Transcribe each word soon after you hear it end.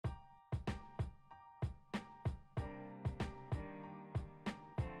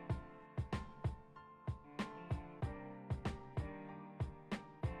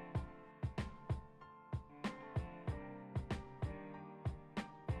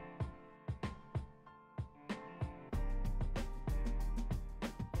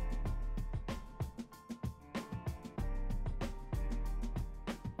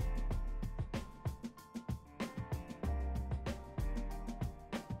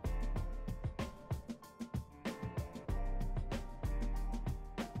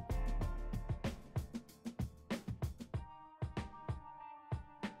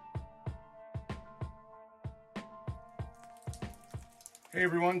Hey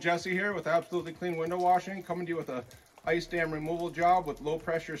everyone, Jesse here with Absolutely Clean Window Washing, coming to you with a ice dam removal job with low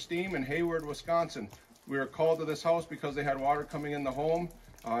pressure steam in Hayward, Wisconsin. We were called to this house because they had water coming in the home.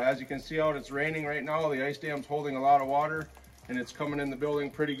 As you can see out, it's raining right now. The ice dam's holding a lot of water and it's coming in the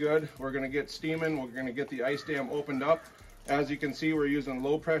building pretty good. We're going to get steaming. We're going to get the ice dam opened up. As you can see, we're using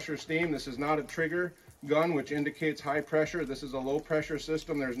low pressure steam. This is not a trigger gun, which indicates high pressure. This is a low pressure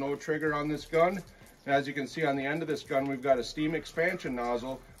system. There's no trigger on this gun. As you can see on the end of this gun, we've got a steam expansion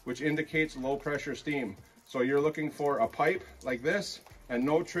nozzle, which indicates low pressure steam. So you're looking for a pipe like this and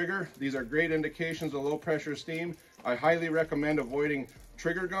no trigger. These are great indications of low pressure steam. I highly recommend avoiding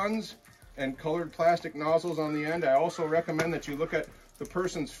trigger guns and colored plastic nozzles on the end. I also recommend that you look at the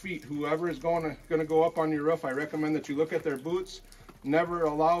person's feet. Whoever is going to go up on your roof, I recommend that you look at their boots. Never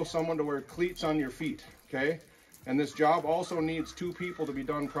allow someone to wear cleats on your feet, okay? And this job also needs 2 people to be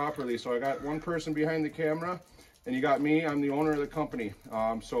done properly. So I got 1 person behind the camera and you got me. I'm the owner of the company.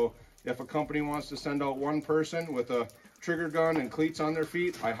 So if a company wants to send out 1 person with a trigger gun and cleats on their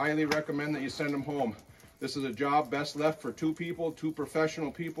feet, I highly recommend that you send them home. This is a job best left for 2 people, 2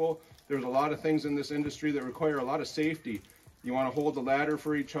 professional people. There's a lot of things in this industry that require a lot of safety. You want to hold the ladder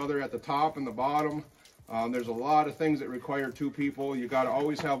for each other at the top and the bottom. There's a lot of things that require 2 people. You got to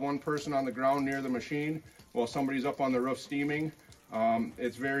always have 1 person on the ground near the machine while somebody's up on the roof steaming.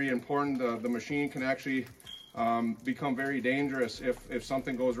 It's very important. The machine can actually become very dangerous if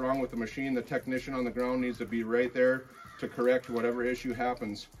something goes wrong with the machine. The technician on the ground needs to be right there to correct whatever issue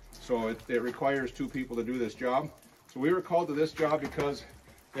happens. So it requires 2 people to do this job. So we were called to this job because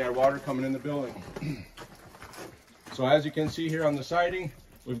they had water coming in the building. So as you can see here on the siding,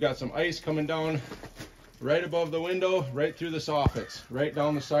 we've got some ice coming down right above the window, right through the soffits, right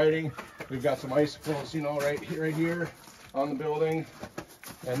down the siding. We've got some icicles, you know, right here on the building.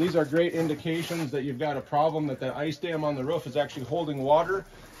 And these are great indications that you've got a problem, that the ice dam on the roof is actually holding water.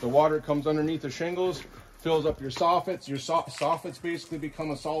 The water comes underneath the shingles, fills up your soffits. Your soffits basically become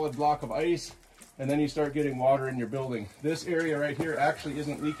a solid block of ice, and then you start getting water in your building. This area right here actually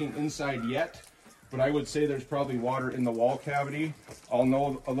isn't leaking inside yet, but I would say there's probably water in the wall cavity. I'll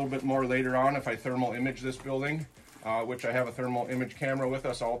know a little bit more later on if I thermal image this building, which I have a thermal image camera with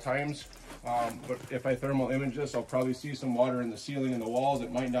us all times. But if I thermal image this, I'll probably see some water in the ceiling and the walls.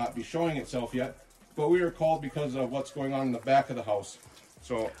 It might not be showing itself yet, but we were called because of what's going on in the back of the house.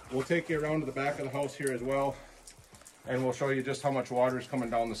 So we'll take you around to the back of the house here as well, and we'll show you just how much water is coming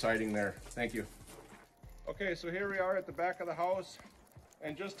down the siding there. Thank you. Okay, so here we are at the back of the house.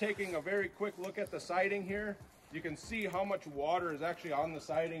 And just taking a very quick look at the siding here, you can see how much water is actually on the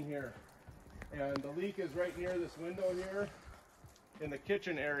siding here. And the leak is right near this window here in the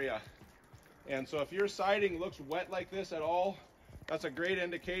kitchen area. And so if your siding looks wet like this at all, that's a great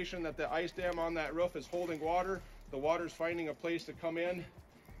indication that the ice dam on that roof is holding water. The water's finding a place to come in,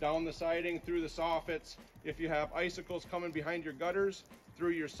 down the siding, through the soffits. If you have icicles coming behind your gutters,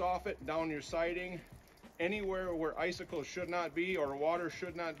 through your soffit, down your siding, anywhere where icicles should not be or water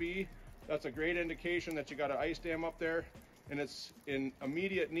should not be, that's a great indication that you got an ice dam up there and it's in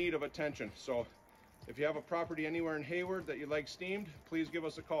immediate need of attention. So if you have a property anywhere in Hayward that you'd like steamed, please give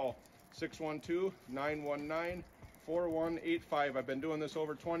us a call. 612-919-4185. I've been doing this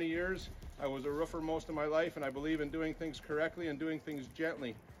over 20 years. I was a roofer most of my life, and I believe in doing things correctly and doing things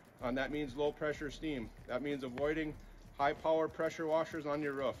gently. And that means low pressure steam. That means avoiding high power pressure washers on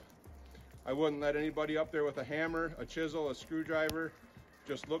your roof. I wouldn't let anybody up there with a hammer, a chisel, a screwdriver.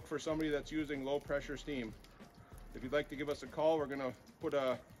 Just look for somebody that's using low pressure steam. If you'd like to give us a call, we're gonna put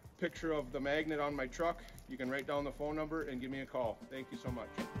a picture of the magnet on my truck. You can write down the phone number and give me a call. Thank you so much.